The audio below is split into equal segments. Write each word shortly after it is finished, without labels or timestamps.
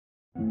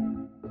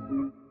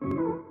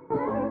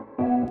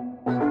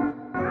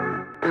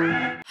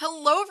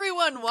Hello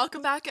everyone,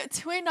 welcome back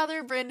to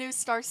another brand new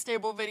Star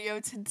Stable video.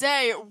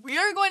 Today we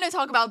are going to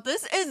talk about,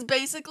 this is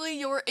basically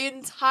your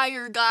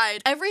entire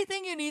guide.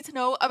 Everything you need to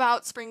know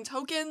about spring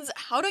tokens,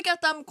 how to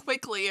get them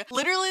quickly,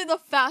 literally the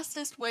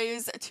fastest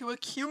ways to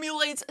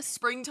accumulate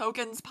spring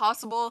tokens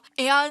possible,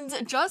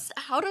 and just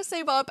how to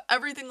save up,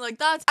 everything like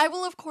that. I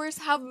will of course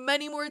have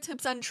many more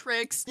tips and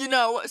tricks, you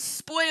know,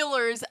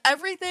 spoilers,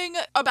 everything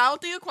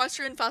about the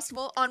Equestrian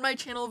Festival on my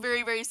channel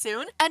very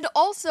soon. And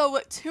also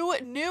two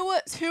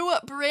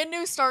brand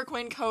new star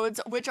coin codes,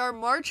 which are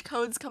March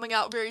codes coming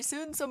out very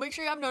soon, so make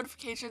sure you have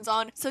notifications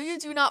on so you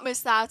do not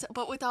miss that.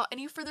 But without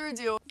any further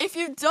ado, if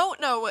you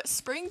don't know,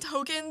 spring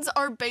tokens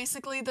are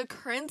basically the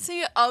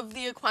currency of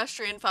the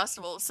Equestrian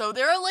Festival. So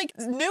there are like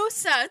new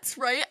sets,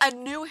 right,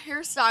 and new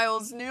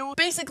hairstyles, new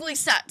basically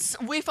sets.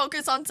 We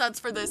focus on sets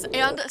for this,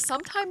 and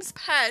sometimes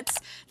pets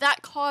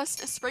that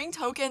cost spring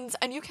tokens,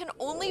 and you can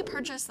only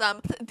purchase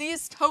them,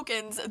 these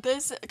tokens,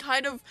 this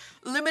kind of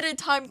limited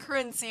time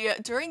currency,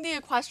 during the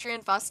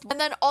Equestrian Festival. And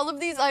then all of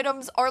these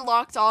items are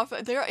locked off.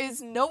 There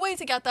is no way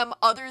to get them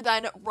other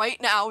than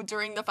right now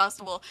during the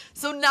festival.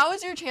 So now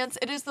is your chance.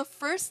 It is the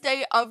first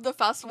day of the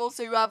festival,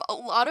 so you have a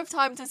lot of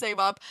time to save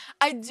up.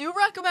 I do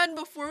recommend,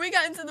 before we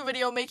get into the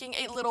video, making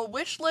a little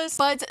wish list,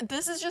 but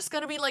this is just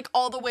gonna be like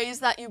all the ways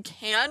that you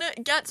can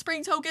get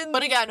spring tokens.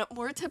 But again,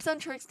 more tips and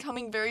tricks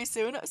coming very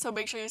soon, so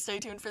make sure you stay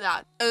tuned for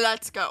that.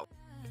 Let's go.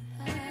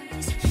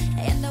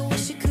 And I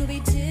wish it could be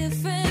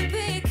different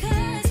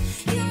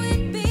because you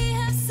and me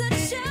have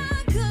such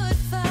a good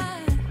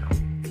vibe.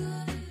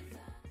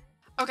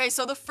 Okay,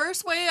 so the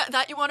first way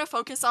that you want to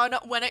focus on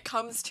when it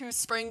comes to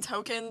spring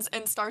tokens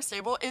in Star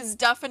Stable is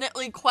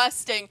definitely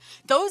questing.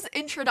 Those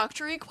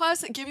introductory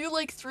quests give you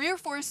like 3 or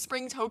 4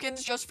 spring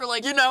tokens just for,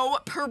 like, you know,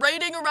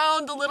 parading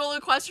around the little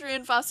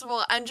Equestrian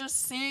Festival and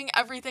just seeing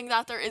everything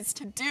that there is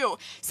to do.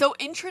 So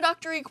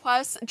introductory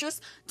quests,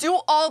 just do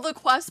all the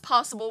quests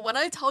possible. When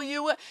I tell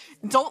you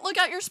don't look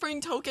at your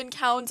spring token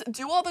count,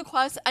 do all the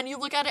quests, and you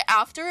look at it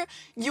after,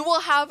 you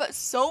will have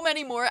so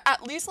many more,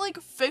 at least like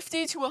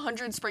 50 to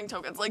 100 spring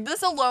tokens. Like,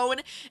 this alone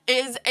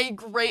is a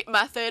great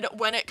method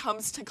when it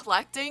comes to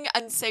collecting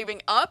and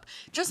saving up.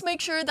 Just make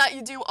sure that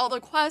you do all the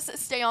quests,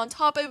 stay on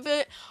top of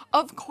it.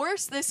 Of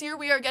course, this year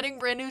we are getting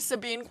brand new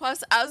Sabine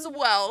quests as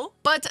well,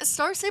 but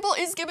Star Stable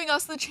is giving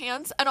us the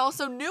chance, and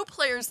also new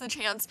players the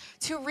chance,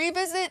 to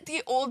revisit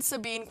the old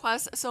Sabine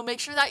quests. So make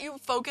sure that you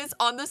focus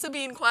on the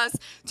Sabine quests,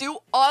 do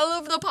all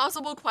of the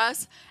possible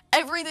quests,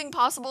 everything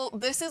possible.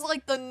 This is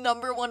like the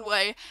 #1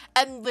 way,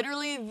 and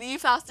literally the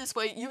fastest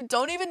way. You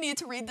don't even need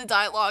to read the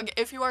dialogue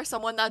if you are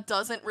someone that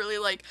doesn't really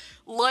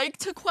like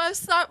to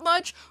quest that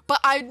much, but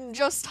I'm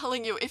just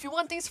telling you, if you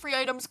want these free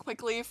items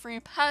quickly, free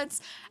pets,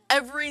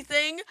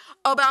 everything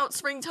about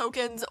spring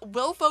tokens,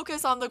 will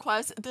focus on the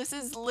quest. This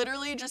is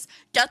literally just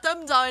get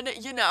them done,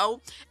 you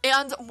know,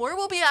 and more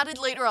will be added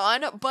later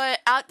on, but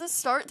at the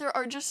start there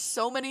are just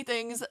so many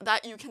things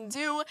that you can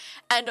do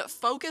and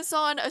focus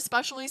on,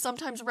 especially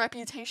sometimes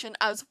reputation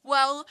as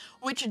well,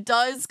 which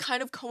does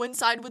kind of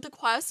coincide with the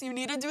quest. You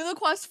need to do the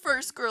quest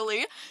first,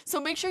 girly, so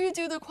make sure you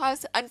do the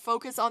quest and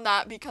focus on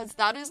that, because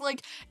that is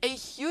like a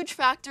huge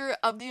factor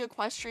of the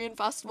Equestrian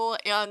Festival,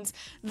 and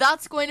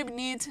that's going to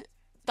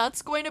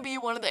be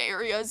one of the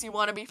areas you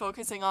want to be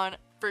focusing on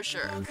for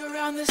sure. Walk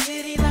around the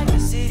city like the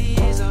city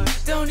is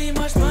ours. Don't need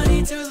much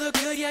money to look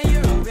good, yeah,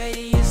 you're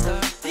already a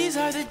star. These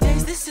are the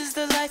days, this is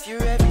the life,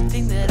 you're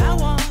everything that I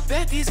want.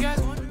 Bet these guys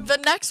want. The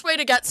next way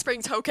to get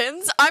spring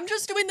tokens, I'm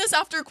just doing this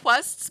after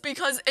quests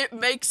because it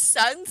makes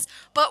sense,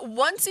 but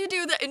once you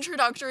do the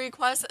introductory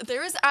quest,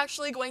 there is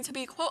actually going to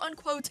be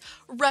quote-unquote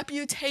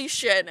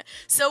reputation.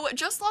 So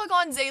just log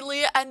on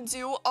daily and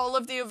do all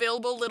of the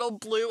available little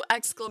blue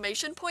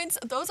exclamation points.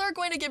 Those are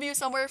going to give you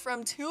somewhere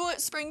from 2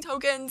 spring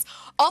tokens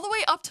all the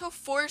way up to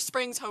 4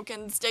 spring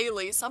tokens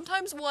daily,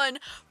 sometimes 1,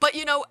 but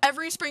you know,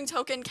 every spring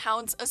token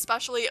counts,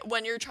 especially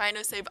when you're trying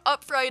to save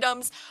up for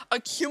items,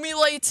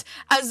 accumulate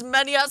as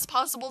many as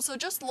possible. So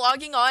just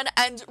logging on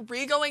and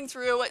re-going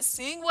through,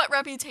 seeing what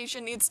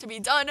reputation needs to be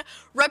done.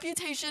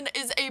 Reputation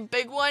is a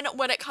big one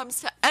when it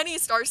comes to any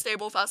Star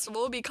Stable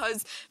festival,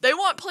 because they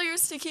want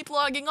players to keep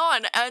logging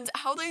on, and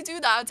how they do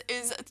that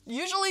is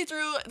usually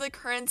through the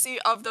currency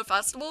of the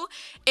festival,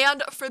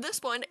 and for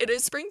this one it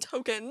is spring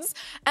tokens.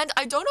 And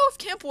I don't know if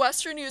Camp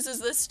Western uses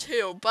this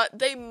too, but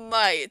they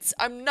might.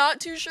 I'm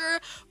not too sure,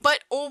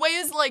 but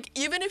always, like,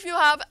 even if you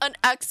have an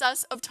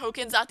excess of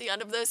tokens at the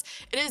end of this,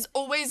 it is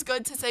always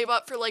good to save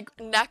up for like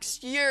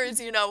next year's,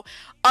 you know,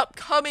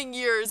 upcoming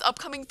years,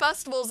 upcoming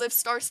festivals if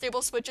Star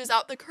Stable switches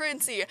out the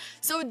currency.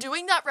 So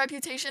doing that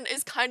reputation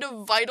is kind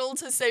of vital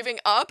to saving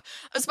up,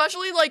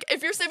 especially like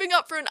if you're saving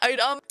up for an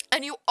item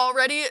and you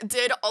already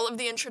did all of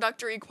the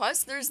introductory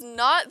quests. There's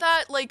not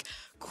that like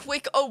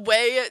quick a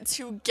way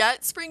to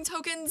get spring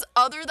tokens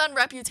other than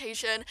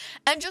reputation,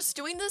 and just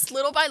doing this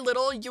little by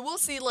little, you will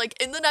see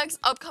like in the next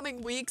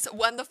upcoming weeks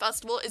when the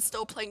festival is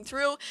still playing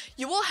through,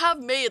 you will have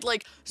made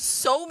like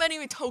so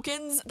many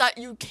tokens that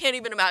you can't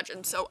even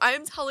imagine. So I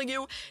am telling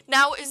you,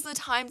 now is the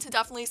time to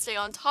definitely stay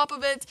on top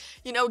of it,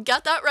 you know,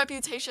 get that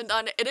reputation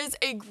done. It is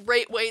a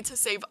great way to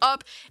save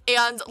up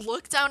and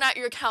look down at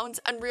your account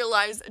and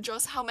realize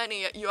just how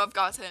many you have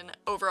gotten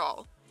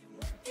overall.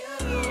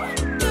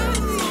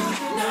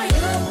 Now you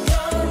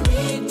don't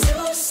need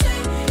to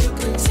say you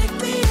can take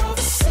me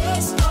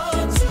overseas or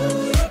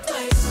to your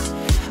place.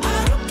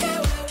 I don't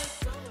care where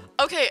we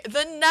go. Okay,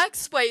 the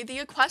next way, the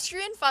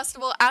Equestrian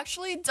Festival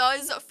actually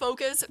does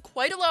focus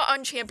quite a lot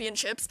on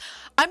championships.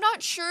 I'm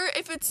not sure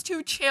if it's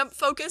too champ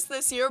focused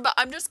this year, but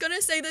I'm just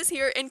gonna say this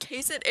here in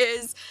case it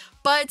is.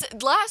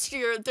 But last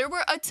year, there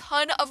were a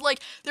ton of, like,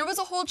 there was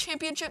a whole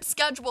championship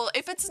schedule.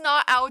 If it's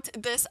not out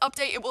this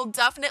update, it will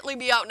definitely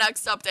be out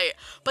next update.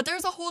 But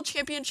there's a whole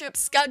championship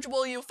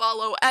schedule you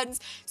follow, and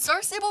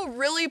Star Stable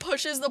really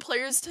pushes the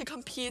players to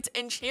compete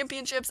in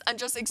championships and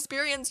just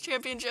experience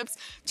championships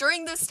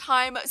during this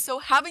time. So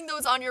having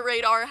those on your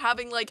radar,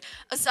 having, like,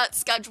 a set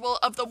schedule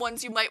of the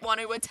ones you might want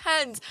to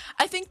attend.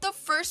 I think the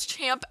first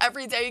champ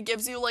every day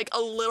gives you, like,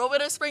 a little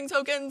bit of spring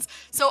tokens.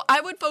 So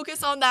I would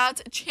focus on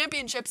that.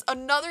 Championships,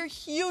 another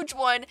huge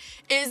one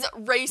is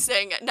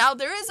racing. Now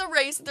there is a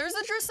race, there's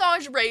a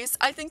dressage race.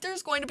 I think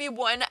there's going to be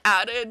one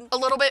added a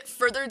little bit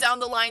further down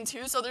the line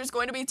too, so there's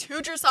going to be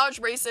 2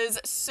 dressage races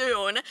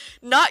soon.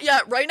 Not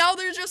yet, right now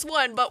there's just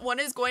one, but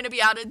one is going to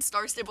be added,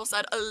 Star Stable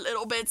said, a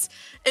little bit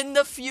in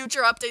the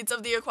future updates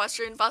of the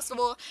Equestrian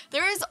Festival.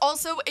 There is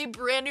also a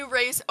brand new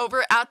race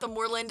over at the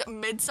Moorland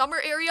Midsummer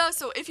area,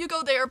 so if you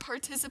go there,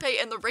 participate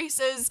in the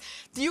races.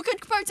 You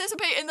could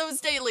participate in those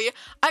daily.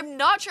 I'm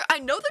not sure, I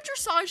know the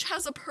dressage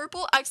has a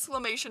purple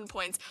exclamation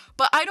points,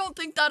 but I don't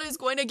think that is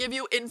going to give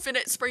you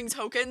infinite spring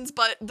tokens,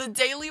 but the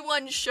daily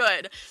one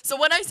should. So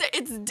when I say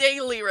it's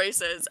daily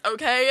races,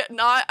 okay,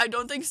 I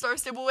don't think Star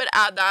Stable would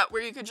add that,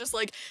 where you could just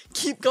like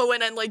keep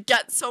going and like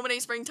get so many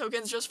spring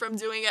tokens just from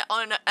doing it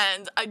on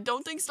end. I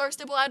don't think Star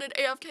Stable added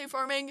AFK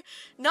farming,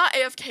 not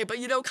AFK, but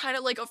you know, kind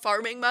of like a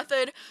farming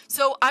method.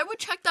 So I would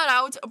check that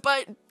out,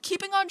 but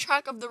keeping on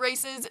track of the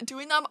races,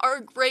 doing them are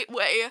a great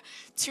way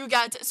to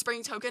get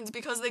spring tokens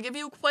because they give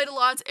you quite a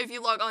lot if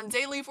you log on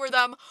daily for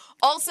them.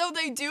 Also,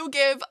 they do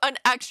give an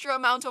extra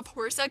amount of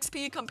horse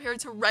XP compared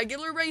to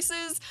regular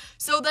races,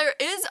 so there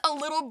is a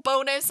little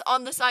bonus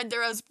on the side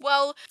there as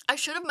well. I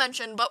should have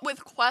mentioned, but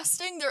with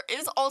questing, there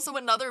is also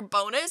another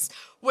bonus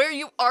where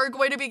you are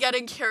going to be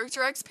getting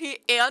character XP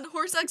and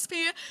horse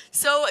XP,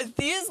 so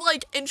these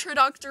like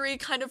introductory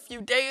kind of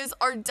few days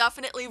are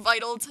definitely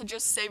vital to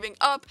just saving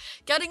up,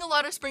 getting a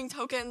lot of spring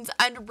tokens,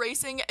 and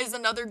racing is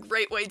another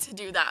great way to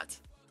do that.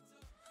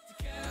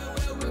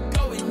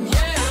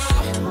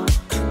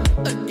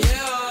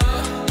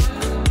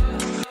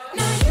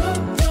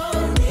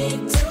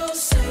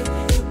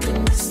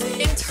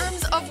 In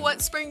terms of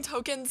what spring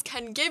tokens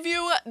can give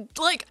you,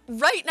 like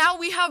right now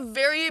we have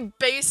very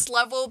base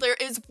level. There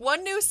is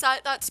one new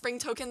set that spring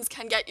tokens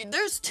can get you.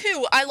 There's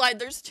 2, I lied,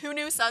 there's 2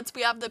 new sets.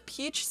 We have the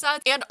peach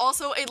set and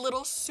also a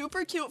little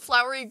super cute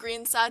flowery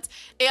green set,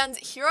 and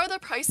here are the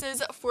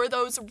prices for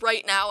those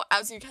right now,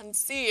 as you can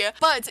see.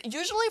 But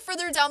usually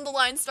further down the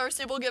line, Star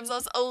Stable gives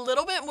us a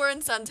little bit more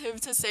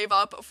incentive to save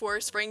up for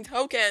spring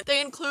tokens.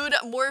 They include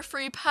more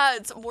free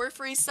pets, more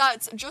free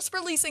sets, just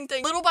releasing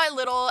things little by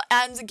little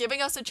and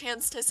giving us a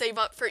chance to save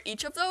up for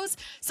each of those.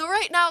 So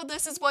right now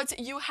this is what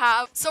you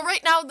have. So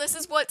right now this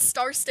is what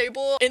Star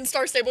Stable, in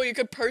Star Stable you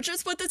could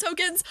purchase with the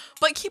tokens,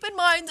 but keep in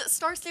mind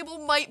Star Stable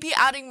might be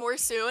adding more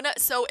soon.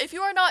 So if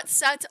you are not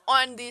set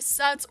on these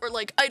sets or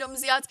like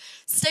items yet,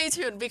 stay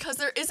tuned because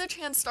there is a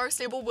chance Star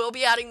Stable will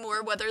be adding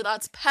more, whether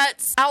that's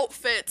pets,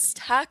 outfits,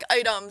 tech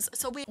items.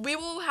 So we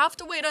will have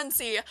to wait and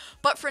see,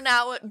 but for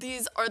now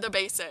these are the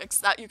basics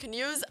that you can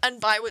use and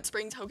buy with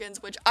spring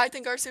tokens, which I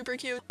think are super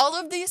cute. All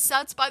of these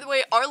sets, by the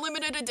way, are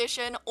limited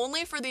edition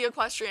only for the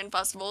Equestrian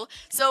Festival,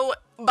 so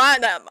buy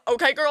them,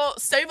 okay girl,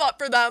 save up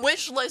for them,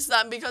 wish list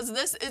them, because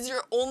this is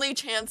your only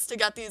chance to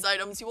get these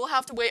items. You will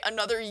have to wait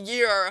another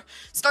year.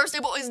 Star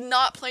Stable is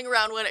not playing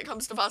around when it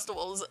comes to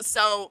festivals,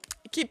 so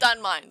keep that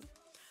in mind.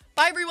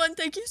 Bye everyone,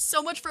 thank you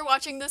so much for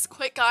watching this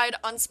quick guide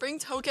on spring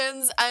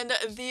tokens and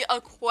the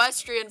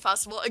Equestrian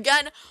Festival.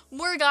 Again,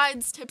 more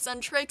guides, tips,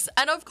 and tricks,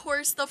 and of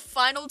course the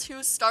final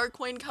 2 star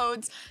coin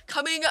codes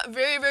coming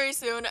very, very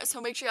soon, so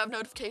make sure you have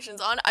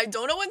notifications on. I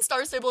don't know when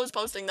Star Stable is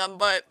posting them,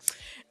 but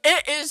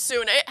it is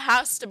soon. It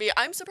has to be.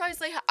 I'm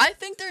surprised I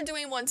think they're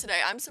doing one today.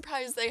 I'm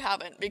surprised they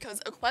haven't,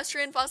 because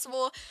Equestrian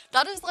Festival,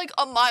 that is like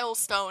a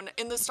milestone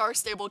in the Star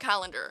Stable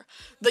calendar,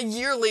 the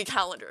yearly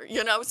calendar,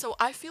 you know? So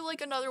I feel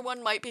like another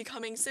one might be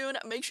coming soon.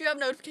 Make sure you have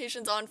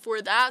notifications on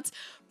for that.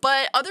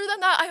 But other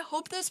than that, I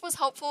hope this was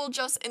helpful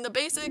just in the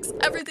basics,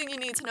 everything you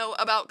need to know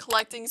about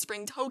collecting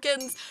spring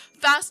tokens,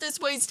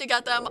 fastest ways to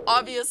get them,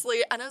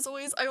 obviously, and as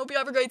always, I hope you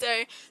have a great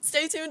day.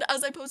 Stay tuned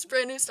as I post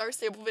brand new Star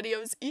Stable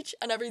videos each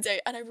and every day,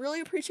 and I really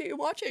appreciate you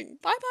watching.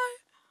 Bye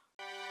bye!